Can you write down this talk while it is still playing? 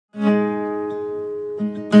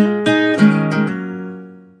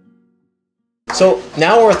So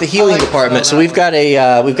now we're at the healing department. So we've got a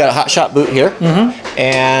hot shot boot here,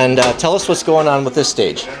 and tell us what's going on with this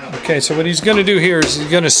stage. Okay, so what he's going to do here is he's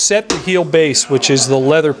going to set the heel base, which is the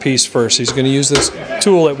leather piece first. He's going to use this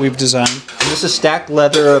tool that we've designed. And this is stacked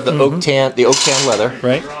leather of the oak tan leather.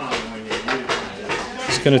 Right.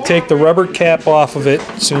 He's going to take the rubber cap off of it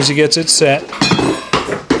as soon as he gets it set.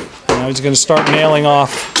 Now he's going to start nailing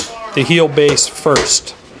off the heel base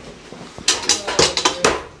first.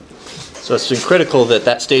 So it's been critical that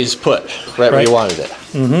that stays put right where you wanted it.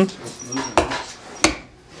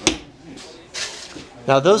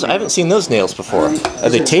 Now those, I haven't seen those nails before. Are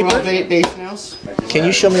they tapered? Base nails. Can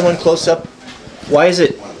you show me one close up? Why is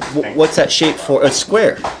it, what's that shape for? It's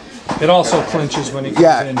square. It also clinches when it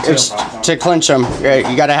goes in too. It's to clinch them.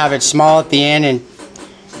 You got to have it small at the end and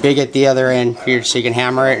big at the other end here, so you can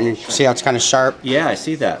hammer it and see how it's kind of sharp. Yeah, I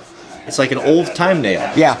see that. It's like an old time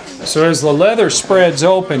nail. Yeah. So as the leather spreads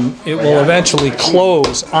open, it will eventually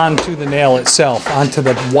close onto the nail itself, onto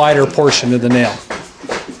the wider portion of the nail.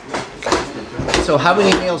 So how many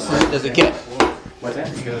nails does it get?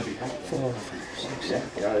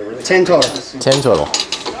 10 total. 10 total.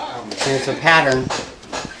 And it's a pattern.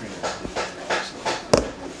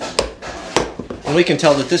 And we can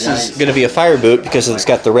tell that this is going to be a fire boot because it's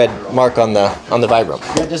got the red mark on the vibram.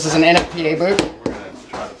 Yeah, this is an NFPA boot.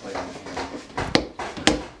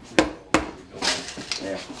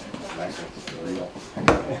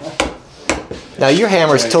 Now your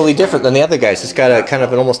hammer is totally different than the other guys. It's got a kind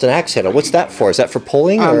of almost an axe handle. What's that for? Is that for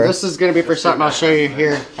pulling? Or? This is going to be for something I'll show you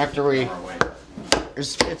here after we...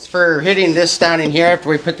 It's for hitting this down in here after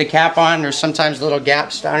we put the cap on. There's sometimes little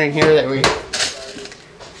gaps down in here that we...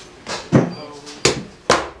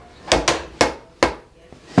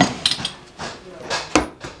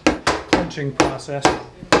 Clinching process.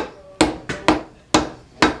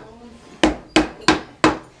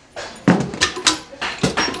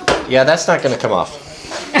 Yeah, that's not going to come off.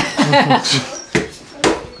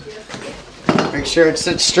 Make sure it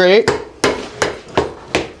sits straight.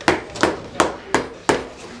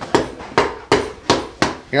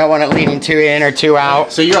 You don't want it leaning too in or too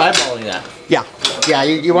out. So you're eyeballing that? Yeah. Yeah,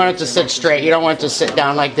 you want it to sit straight. You don't want it to sit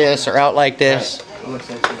down like this or out like this.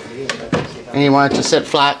 And you want it to sit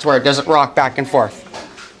flat to where it doesn't rock back and forth.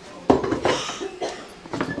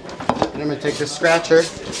 And I'm going to take this scratcher.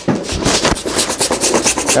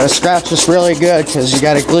 Got to scratch this really good because you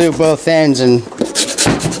got to glue both ends, and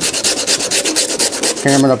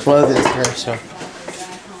here I'm going to blow this here, so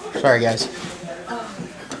sorry guys.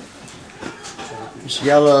 This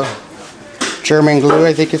yellow German glue,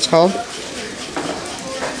 I think it's called.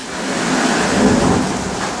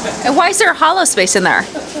 And why is there a hollow space in there?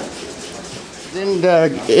 Then the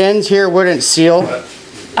ends here wouldn't seal.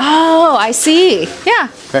 Oh, I see. Yeah.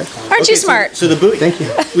 Okay. Aren't you smart? So the boot, Thank you.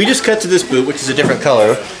 We just cut to this boot, which is a different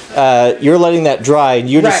color. You're letting that dry, and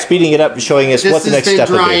you're just Right. speeding it up and showing us what the next step This has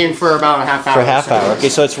been would drying be. for about a half hour. For a half hour. Okay,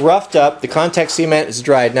 so it's roughed up, the contact cement is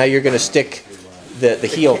dried, now you're going to stick the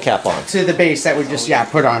heel cap on. To the base that we just,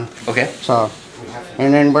 put on. Okay. So,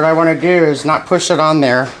 and then what I want to do is not push it on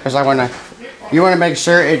there, because you want to make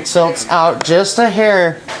sure it tilts out just a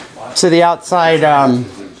hair to the outside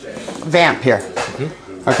vamp here.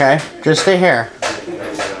 Okay, just a hair.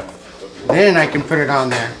 Then I can put it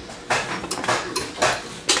on there.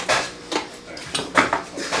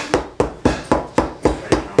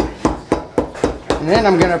 And then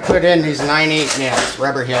I'm going to put in these 9/8 nails,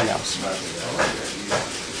 rubber heel nails.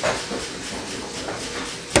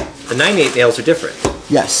 The 9/8 nails are different.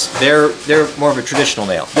 Yes. They're more of a traditional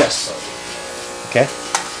nail. Yes. Okay.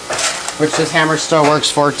 Which this hammer still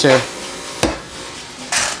works for too.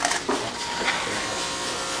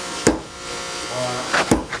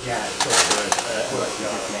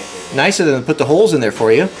 Nicer than to put the holes in there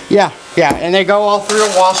for you. Yeah, and they go all through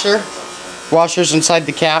a washer. Washer's inside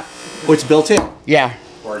the cap. Oh, it's built in. Yeah,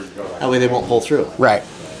 That way they won't pull through. right.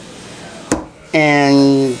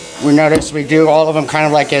 And we noticed we do all of them kind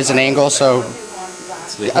of like as an angle, so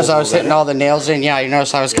So they as I hold was hitting better. all the nails in, you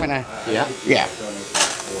notice I was kind of, Yeah. yeah.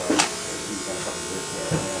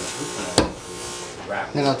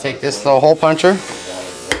 Then I'll take this little hole puncher.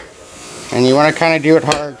 And you want to kind of do it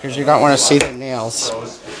hard because you don't want to see the nails.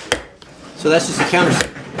 So that's just a countersink.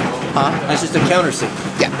 Huh? That's just a countersink.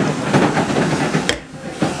 Yeah.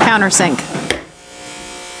 Countersink.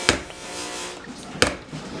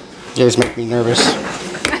 You guys make me nervous.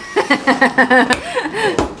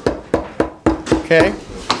 Okay,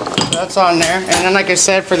 that's on there. And then like I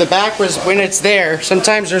said, for the back was when it's there,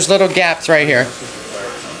 sometimes there's little gaps right here.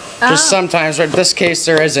 Just sometimes, or in this case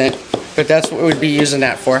there isn't, but that's what we'd be using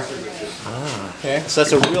that for. Okay. So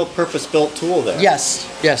that's a real purpose-built tool there. Yes,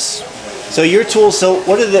 yes. So your tools. So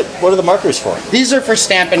what are the markers for? These are for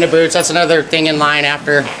stamping the boots. That's another thing in line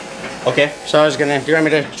after. Okay. So I was gonna. Do you want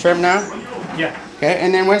me to trim now? Yeah. Okay.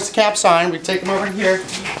 And then once the cap's on, we take them over here,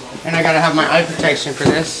 and I gotta have my eye protection for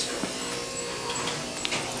this.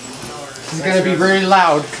 It's gonna be very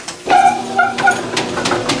loud. And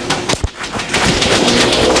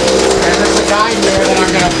there's a guide here that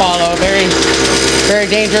I'm gonna follow. Very, very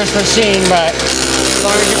dangerous machine, but as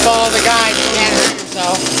long as you follow the guide, you can't hurt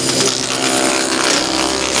yourself.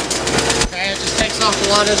 Okay, it just takes off a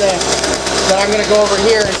lot of the. But I'm gonna go over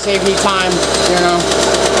here and save me time, you know.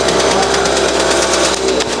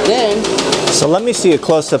 Then. So let me see a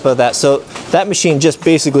close-up of that. So that machine just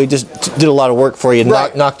basically did a lot of work for you,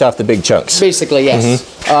 Right. knocked off the big chunks. Basically, yes.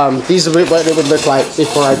 These are what it would look like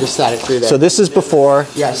before I just sat it through there. So this is before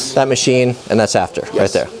Yes. that machine, and that's after, right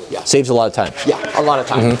Yes. there. Yeah. Saves a lot of time. Yeah, a lot of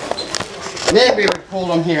time. Then we would pull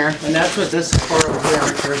them here, and that's what this part over here,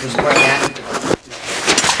 Richard, is pointing at.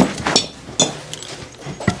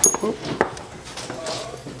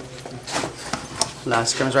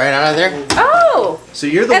 Last comes right out of there. Oh! So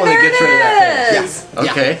you're the And one that there gets rid of that thing. it is!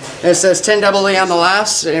 Okay. And it says 10 double E on the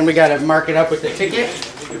last, and we got to mark it up with the ticket.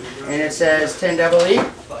 And it says 10 double E.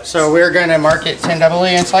 So we're going to mark it 10 double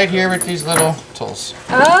E inside here with these little tools.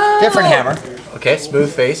 Oh! Different hammer. Okay,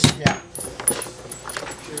 smooth face. Yeah.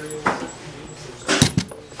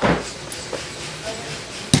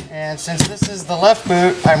 And since this is the left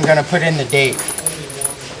boot, I'm going to put in the date.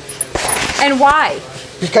 And why?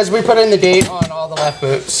 Because we put in the date on all the left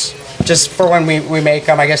boots. Just for when we make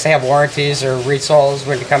them. I guess they have warranties or resoles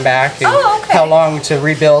when to come back. And Oh, okay. how long to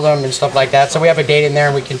rebuild them and stuff like that. So we have a date in there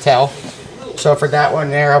and we can tell. So for that one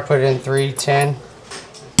there, I'll put in 3/10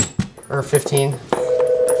 or 15.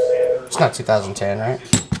 It's not 2010, right?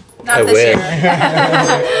 Not I this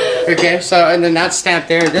wish. year. Okay, so and then that's stamped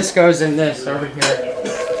there. This goes in this over here.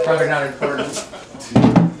 Probably not important.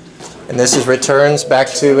 And this is returns back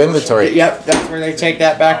to inventory. Yep, that's where they take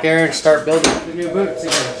that back there and start building the new boots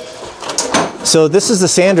again. So this is the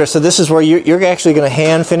sander. So this is where you're actually going to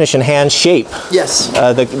hand finish and hand shape Yes.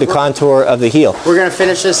 the contour of the heel. We're gonna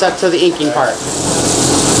finish this up to the inking part.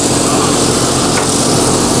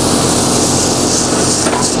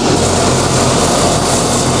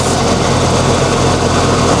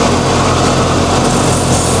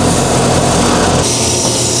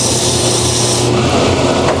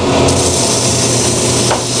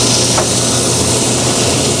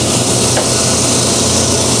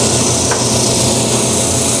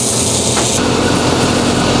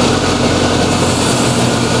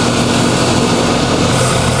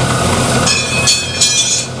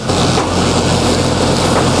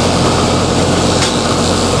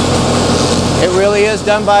 It really is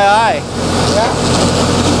done by eye.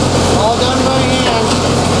 Yeah. All done by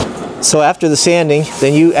hand. So after the sanding,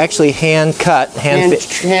 then you actually hand cut, hand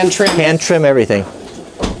trim everything.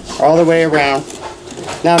 All the way around.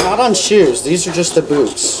 Now, not on shoes. These are just the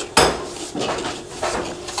boots.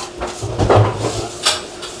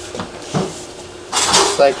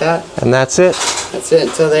 Just like that. And that's it. That's it.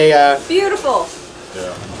 So they. Beautiful.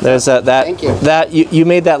 There's that. Thank you. That you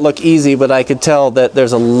made that look easy, but I could tell that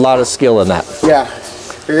there's a lot of skill in that. Yeah.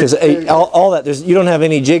 Because all that, you don't have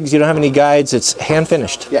any jigs, you don't have any guides. It's hand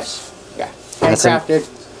finished. Yes. Yeah. That's Handcrafted.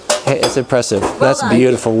 It's impressive. That's done.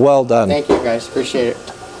 beautiful. Well done. Thank you, guys. Appreciate it.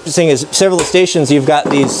 The thing is, several stations you've got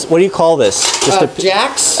these. What do you call this? Just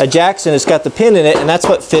Jacks. a Jackson. It's got the pin in it, and that's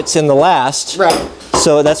what fits in the last. Right.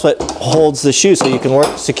 So that's what holds the shoe, so you can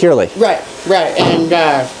work securely. Right. Right. And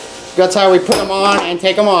that's how we put them on and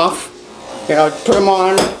take them off. You know, put them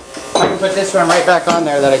on. I can put this one right back on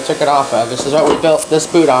there that I took it off of. This is what we built this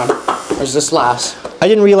boot on. There's this last. I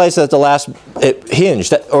didn't realize that the last it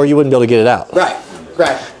hinged, or you wouldn't be able to get it out. Right.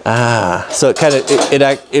 Right. Ah, so it kind of it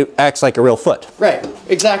acts like a real foot. Right.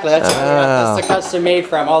 Exactly. That's the custom made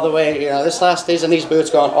from all the way. You know, this last stays in these boots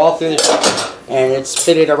going all through the shoe, and it's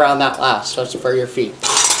fitted around that last, so it's for your feet.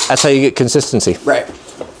 That's how you get consistency. Right.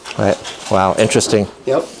 Right. Wow. Interesting.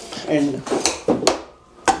 Yep. And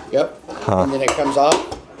yep. And then it comes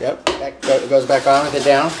off. Yep. That goes back on with it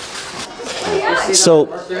down. So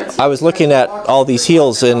I was looking at all these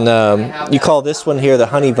heels, and you call this one here the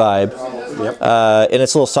Honey Vibe. Yep. And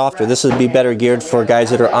it's a little softer. This would be better geared for guys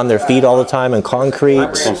that are on their feet all the time in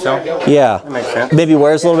concrete. Think so? Yeah. That makes sense. Maybe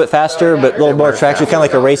wears a little bit faster, but a little more traction, kind of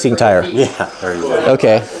like a racing tire. Yeah, there you go.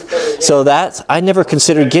 Okay. So that, I never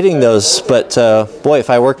considered getting those, but boy, if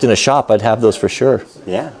I worked in a shop, I'd have those for sure.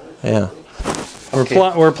 Yeah. Yeah.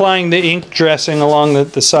 We're applying the ink dressing along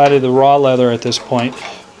the side of the raw leather at this point.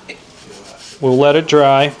 We'll let it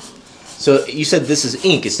dry. So you said this is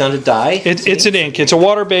ink, it's not a dye? It's an ink. It's a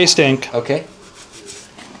water-based ink. Okay.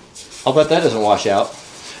 I'll bet that doesn't wash out.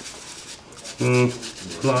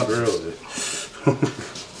 Not really.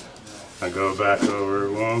 I go back over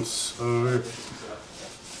it once, and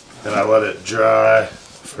I let it dry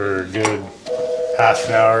for a good half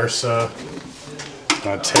an hour or so.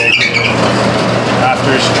 I take it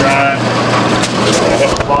after it's dry. I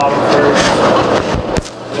hit the bottom first.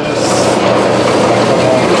 This. I come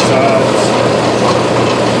on the sides.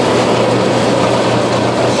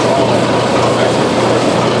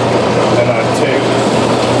 And I take,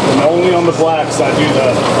 and only on the blacks I do the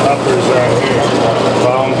uppers right here. I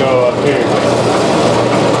don't go up here.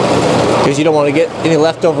 Because you don't want to get any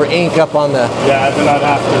leftover ink up on the... Yeah, then I'd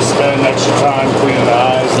have to spend extra time cleaning the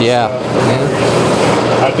eyes. Yeah.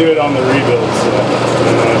 I do it on the rebuilds.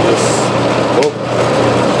 And I just,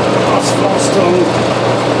 stone.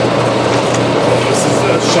 This is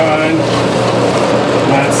the shine.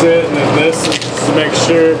 And that's it. And then this is just to make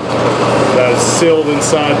sure that it's sealed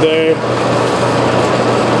inside there.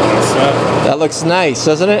 That's that. That looks nice,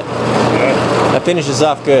 doesn't it? Yeah. That finishes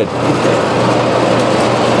off good.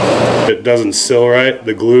 It doesn't seal right,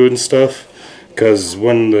 the glue and stuff, because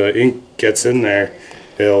when the ink gets in there,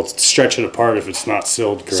 it'll stretch it apart if it's not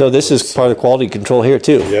sealed correctly. So this is part of the quality control here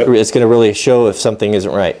too. Yep. It's going to really show if something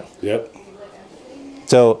isn't right. Yep.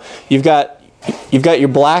 So you've got your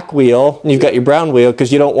black wheel and you've got your brown wheel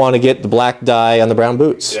because you don't want to get the black dye on the brown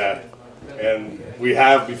boots. Yeah, and we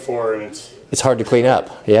have before, and it's hard to clean up.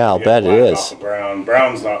 Yeah, I'll bet it is. Off the brown.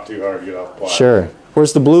 Brown's not too hard to get off black. Sure.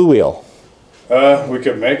 Where's the blue wheel? We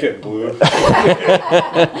could make it blue. Put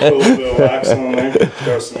a little bit of wax on there,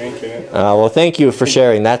 throw some ink in it. Well, thank you for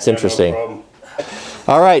sharing. That's interesting. No problem.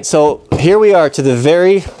 All right, so here we are to the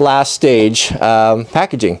very last stage,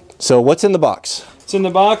 packaging. So what's in the box? What's in the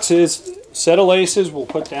box is a set of laces we'll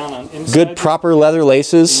put down on inside. Good proper leather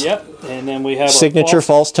laces. Yep, and then we have Signature our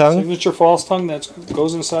false tongue. Signature false tongue that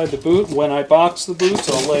goes inside the boot. When I box the boots,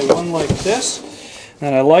 I'll lay one like this.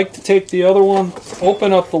 And I like to take the other one,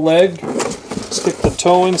 open up the leg, stick the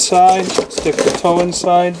toe inside, stick the toe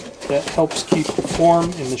inside. That helps keep the form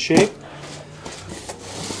in the shape.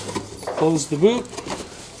 Close the boot.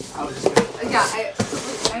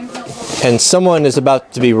 And someone is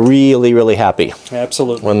about to be really, really happy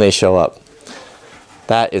Absolutely. when they show up.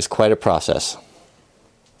 That is quite a process.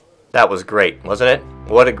 That was great, wasn't it?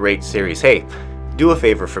 What a great series. Hey, do a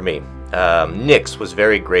favor for me. Nix was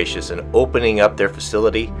very gracious in opening up their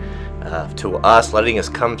facility to us, letting us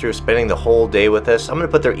come through, spending the whole day with us. I'm going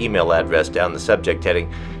to put their email address down the subject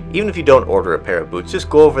heading. Even if you don't order a pair of boots, just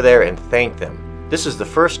go over there and thank them. This is the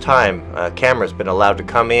first time a camera's been allowed to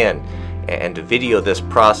come in and to video this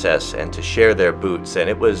process and to share their boots, and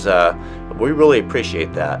it was we really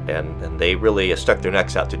appreciate that, and they really stuck their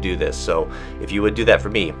necks out to do this. So if you would do that for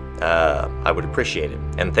me, I would appreciate it.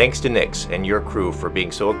 And thanks to Nix and your crew for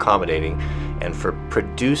being so accommodating and for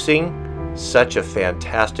producing such a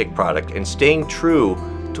fantastic product and staying true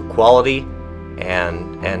to quality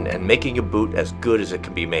and making a boot as good as it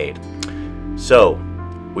can be made. So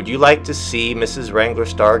would you like to see Mrs.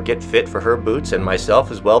 Wranglerstar get fit for her boots and myself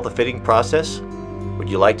as well, the fitting process? Would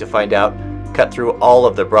you like to find out, cut through all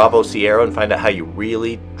of the Bravo Sierra and find out how you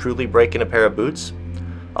really, truly break in a pair of boots?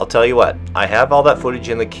 I'll tell you what, I have all that footage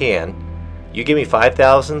in the can. You give me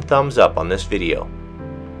 5,000 thumbs up on this video,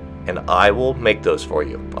 and I will make those for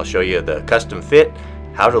you. I'll show you the custom fit,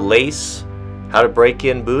 how to lace, how to break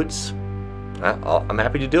in boots. I'm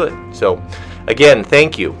happy to do it. So, again,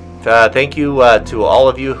 thank you. Thank you to all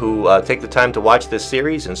of you who take the time to watch this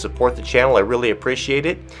series and support the channel. I really appreciate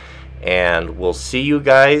it. And we'll see you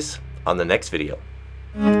guys on the next video.